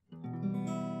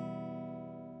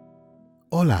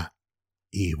Hola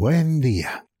y buen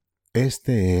día.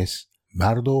 Este es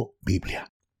Bardo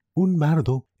Biblia. Un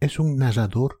bardo es un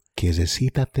narrador que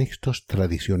recita textos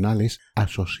tradicionales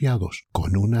asociados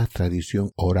con una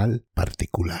tradición oral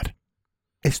particular.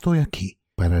 Estoy aquí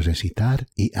para recitar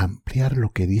y ampliar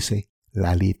lo que dice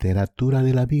la literatura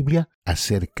de la Biblia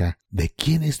acerca de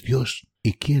quién es Dios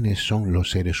y quiénes son los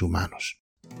seres humanos.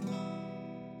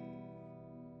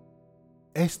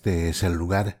 Este es el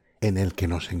lugar en el que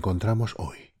nos encontramos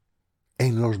hoy.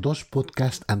 En los 2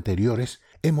 podcasts anteriores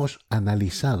hemos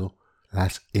analizado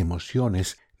las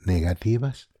emociones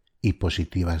negativas y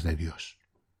positivas de Dios.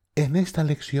 En esta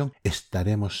lección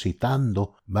estaremos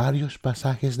citando varios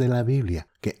pasajes de la Biblia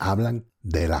que hablan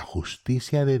de la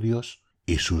justicia de Dios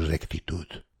y su rectitud.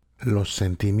 Los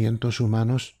sentimientos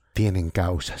humanos tienen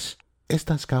causas.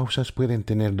 Estas causas pueden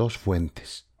tener 2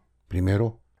 fuentes.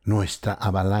 Primero, nuestra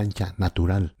avalancha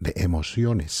natural de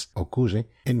emociones ocurre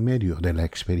en medio de la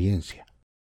experiencia.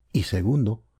 Y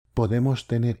segundo, podemos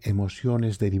tener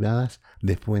emociones derivadas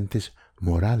de fuentes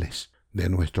morales, de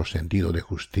nuestro sentido de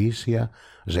justicia,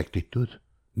 rectitud,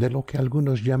 de lo que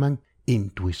algunos llaman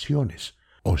intuiciones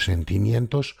o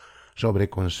sentimientos sobre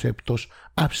conceptos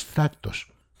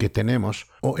abstractos que tenemos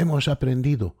o hemos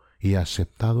aprendido y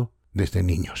aceptado desde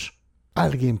niños.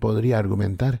 Alguien podría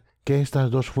argumentar que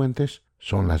estas 2 fuentes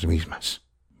son las mismas.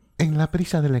 En la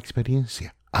prisa de la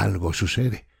experiencia, algo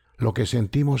sucede. Lo que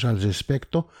sentimos al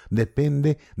respecto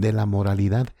depende de la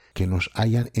moralidad que nos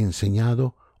hayan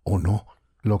enseñado o no.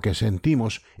 Lo que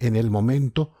sentimos en el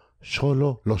momento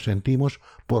solo lo sentimos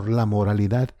por la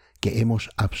moralidad que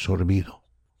hemos absorbido.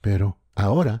 Pero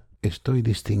ahora estoy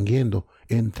distinguiendo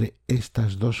entre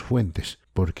estas 2 fuentes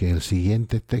porque el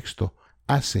siguiente texto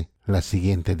hace la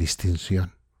siguiente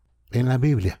distinción. En la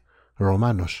Biblia,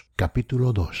 Romanos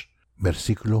capítulo 2,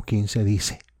 versículo 15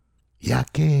 dice: ya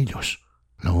que ellos,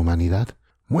 la humanidad,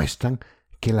 muestran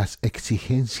que las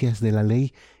exigencias de la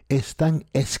ley están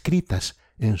escritas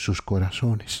en sus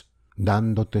corazones,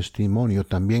 dando testimonio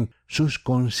también sus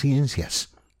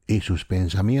conciencias y sus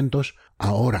pensamientos,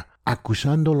 ahora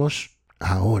acusándolos,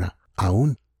 ahora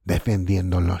aún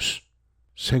defendiéndolos.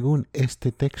 Según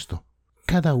este texto,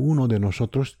 cada uno de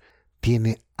nosotros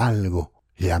tiene algo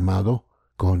llamado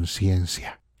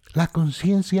conciencia. La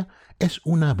conciencia es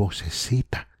una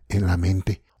vocecita en la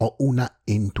mente o una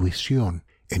intuición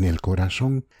en el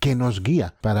corazón que nos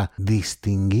guía para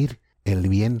distinguir el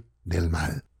bien del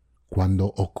mal. Cuando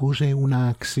ocurre una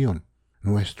acción,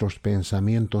 nuestros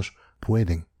pensamientos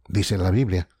pueden, dice la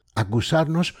Biblia,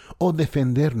 acusarnos o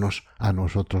defendernos a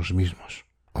nosotros mismos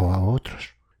o a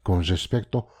otros con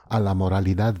respecto a la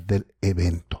moralidad del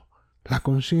evento. La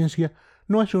conciencia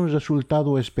no es un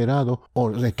resultado esperado o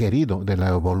requerido de la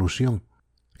evolución.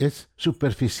 Es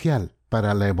superficial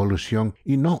para la evolución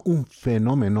y no un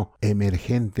fenómeno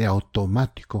emergente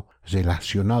automático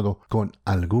relacionado con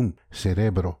algún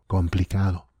cerebro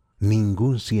complicado.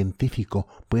 Ningún científico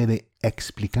puede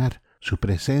explicar su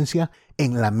presencia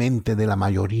en la mente de la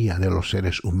mayoría de los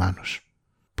seres humanos.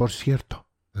 Por cierto,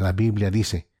 la Biblia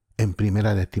dice en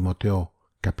 1 de Timoteo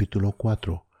capítulo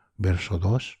 4, verso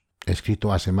 2,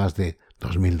 escrito hace más de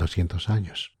 2200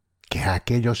 años, que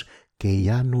aquellos que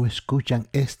ya no escuchan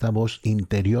esta voz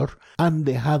interior han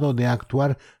dejado de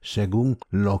actuar según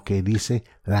lo que dice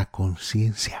la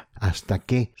conciencia, hasta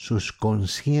que sus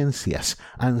conciencias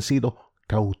han sido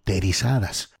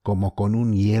cauterizadas como con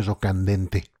un hierro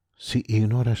candente. Si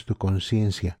ignoras tu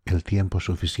conciencia el tiempo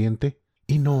suficiente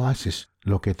y no haces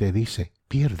lo que te dice,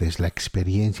 pierdes la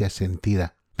experiencia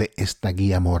sentida de esta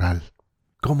guía moral.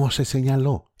 Como se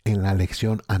señaló en la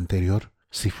lección anterior,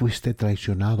 si fuiste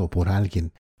traicionado por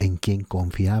alguien en quien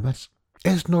confiabas,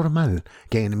 es normal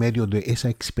que en medio de esa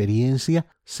experiencia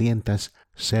sientas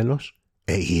celos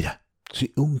e ira.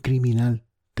 Si un criminal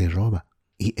te roba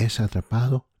y es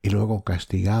atrapado y luego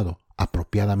castigado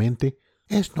apropiadamente,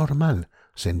 es normal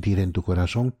sentir en tu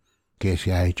corazón que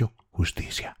se ha hecho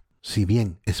justicia. Si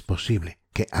bien es posible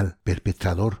que al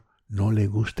perpetrador no le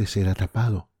guste ser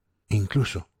atrapado,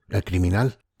 incluso el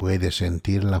criminal puede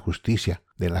sentir la justicia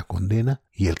de la condena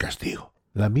y el castigo.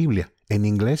 La Biblia en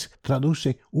inglés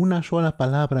traduce una sola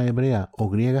palabra hebrea o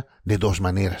griega de 2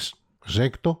 maneras: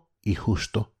 recto y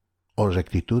justo, o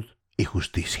rectitud y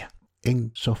justicia.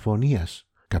 En Sofonías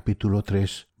capítulo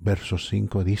 3, verso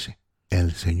 5 dice: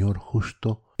 el Señor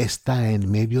justo está en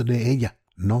medio de ella,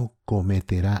 no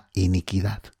cometerá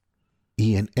iniquidad.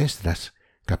 Y en Esdras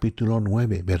capítulo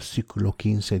 9, versículo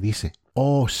 15 dice: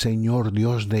 oh Señor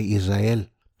Dios de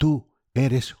Israel, tú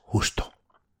eres justo.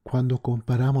 Cuando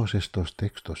comparamos estos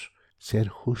textos, ser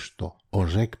justo o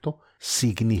recto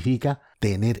significa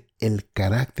tener el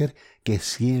carácter que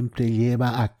siempre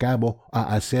lleva a cabo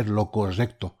a hacer lo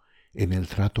correcto en el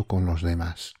trato con los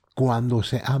demás. Cuando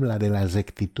se habla de la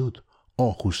rectitud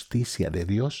o justicia de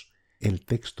Dios, el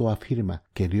texto afirma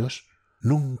que Dios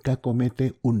nunca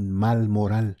comete un mal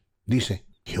moral. Dice,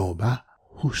 Jehová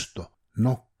justo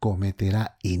no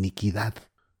cometerá iniquidad.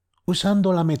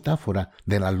 Usando la metáfora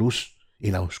de la luz y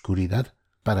la oscuridad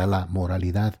para la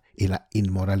moralidad y la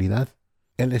inmoralidad,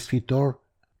 el escritor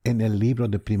en el libro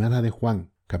de Primera de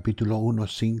Juan, capítulo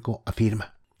 1:5,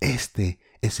 afirma, este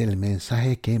es el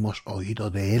mensaje que hemos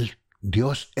oído de él.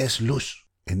 Dios es luz.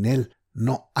 En él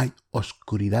no hay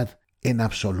oscuridad en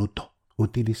absoluto.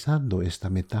 Utilizando esta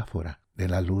metáfora de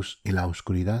la luz y la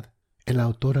oscuridad, el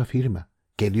autor afirma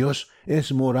que Dios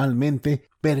es moralmente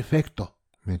perfecto.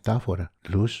 Metáfora,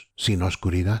 luz sin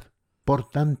oscuridad. Por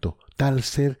tanto, tal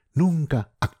ser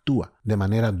nunca actúa de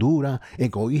manera dura,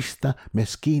 egoísta,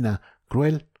 mezquina,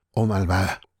 cruel o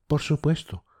malvada. Por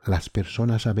supuesto, las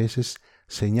personas a veces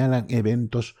señalan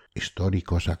eventos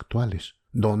históricos actuales,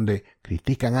 donde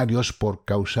critican a Dios por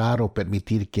causar o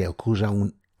permitir que ocurra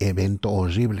un evento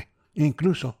horrible.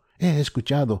 Incluso he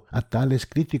escuchado a tales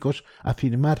críticos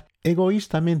afirmar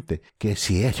egoístamente que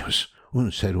si ellos,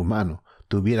 un ser humano,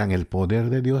 tuvieran el poder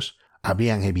de Dios,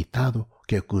 habrían evitado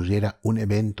que ocurriera un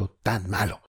evento tan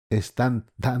malo.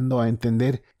 Están dando a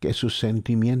entender que sus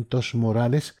sentimientos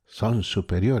morales son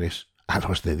superiores a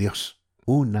los de Dios.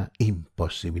 Una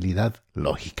imposibilidad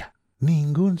lógica.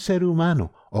 Ningún ser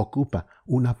humano ocupa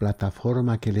una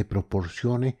plataforma que le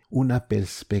proporcione una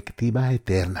perspectiva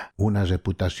eterna, una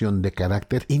reputación de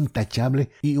carácter intachable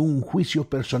y un juicio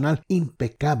personal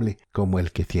impecable como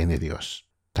el que tiene Dios.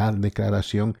 Tal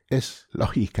declaración es,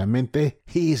 lógicamente,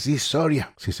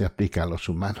 irrisoria si se aplica a los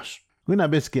humanos. Una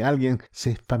vez que alguien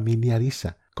se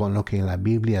familiariza con lo que la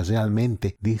Biblia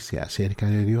realmente dice acerca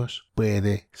de Dios,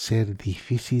 puede ser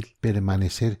difícil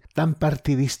permanecer tan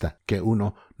partidista que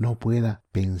uno no pueda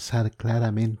pensar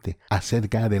claramente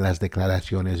acerca de las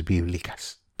declaraciones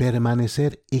bíblicas.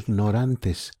 Permanecer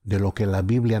ignorantes de lo que la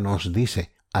Biblia nos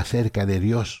dice acerca de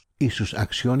Dios y sus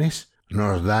acciones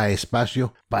nos da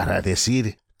espacio para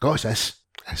decir cosas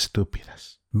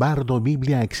estúpidas. Bardo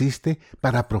Biblia existe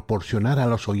para proporcionar a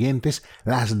los oyentes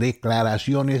las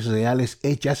declaraciones reales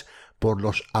hechas por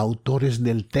los autores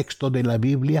del texto de la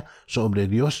Biblia sobre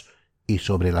Dios y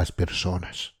sobre las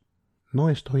personas. No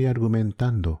estoy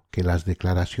argumentando que las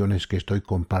declaraciones que estoy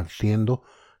compartiendo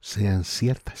sean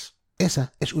ciertas.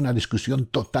 Esa es una discusión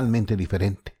totalmente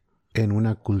diferente. En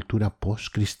una cultura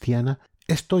post-cristiana,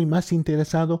 estoy más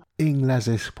interesado en la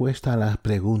respuesta a la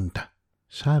pregunta: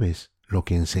 ¿sabes lo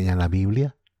que enseña la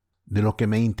Biblia? De lo que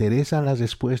me interesa la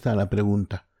respuesta a la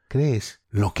pregunta: ¿crees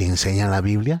lo que enseña la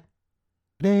Biblia?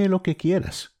 Lee lo que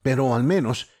quieras, pero al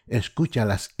menos escucha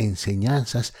las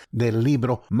enseñanzas del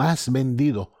libro más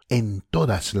vendido en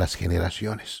todas las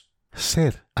generaciones.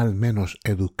 Ser al menos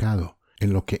educado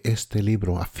en lo que este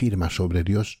libro afirma sobre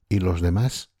Dios y los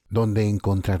demás, donde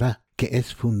encontrará que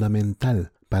es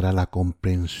fundamental para la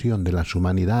comprensión de las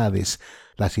humanidades,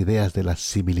 las ideas de la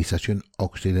civilización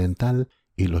occidental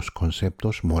y los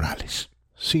conceptos morales.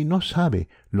 Si no sabe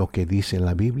lo que dice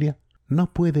la Biblia,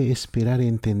 no puede esperar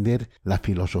entender la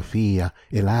filosofía,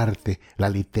 el arte, la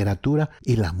literatura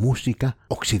y la música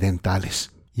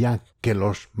occidentales, ya que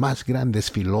los más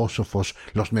grandes filósofos,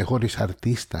 los mejores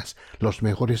artistas, los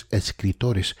mejores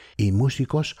escritores y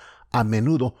músicos a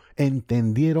menudo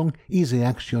entendieron y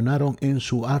reaccionaron en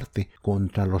su arte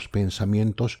contra los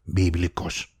pensamientos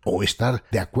bíblicos, o estar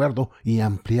de acuerdo y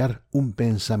ampliar un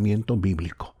pensamiento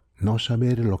bíblico. No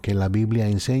saber lo que la Biblia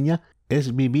enseña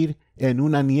es vivir en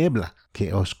una niebla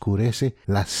que oscurece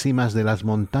las cimas de las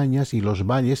montañas y los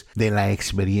valles de la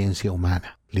experiencia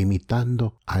humana,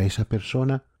 limitando a esa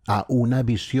persona a una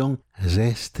visión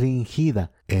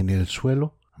restringida en el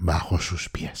suelo bajo sus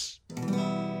pies.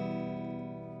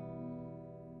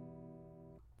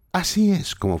 Así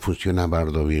es como funciona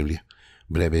Bardo Biblia.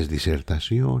 Breves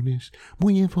disertaciones,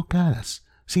 muy enfocadas,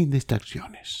 sin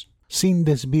distracciones, sin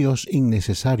desvíos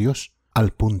innecesarios,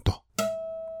 al punto.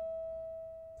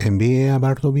 Envíe a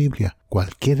Bardo Biblia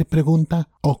cualquier pregunta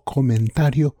o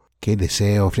comentario que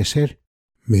desee ofrecer.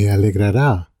 Me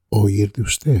alegrará oír de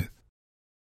usted.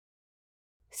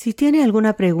 Si tiene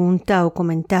alguna pregunta o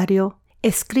comentario,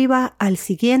 escriba al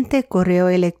siguiente correo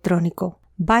electrónico: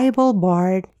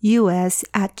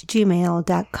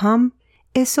 BibleBardUS@gmail.com.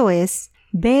 Eso es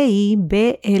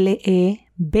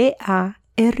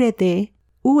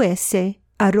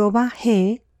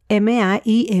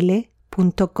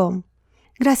BibleBardus@gmail.com.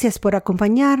 Gracias por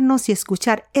acompañarnos y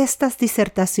escuchar estas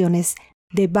disertaciones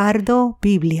de Bardo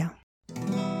Biblia.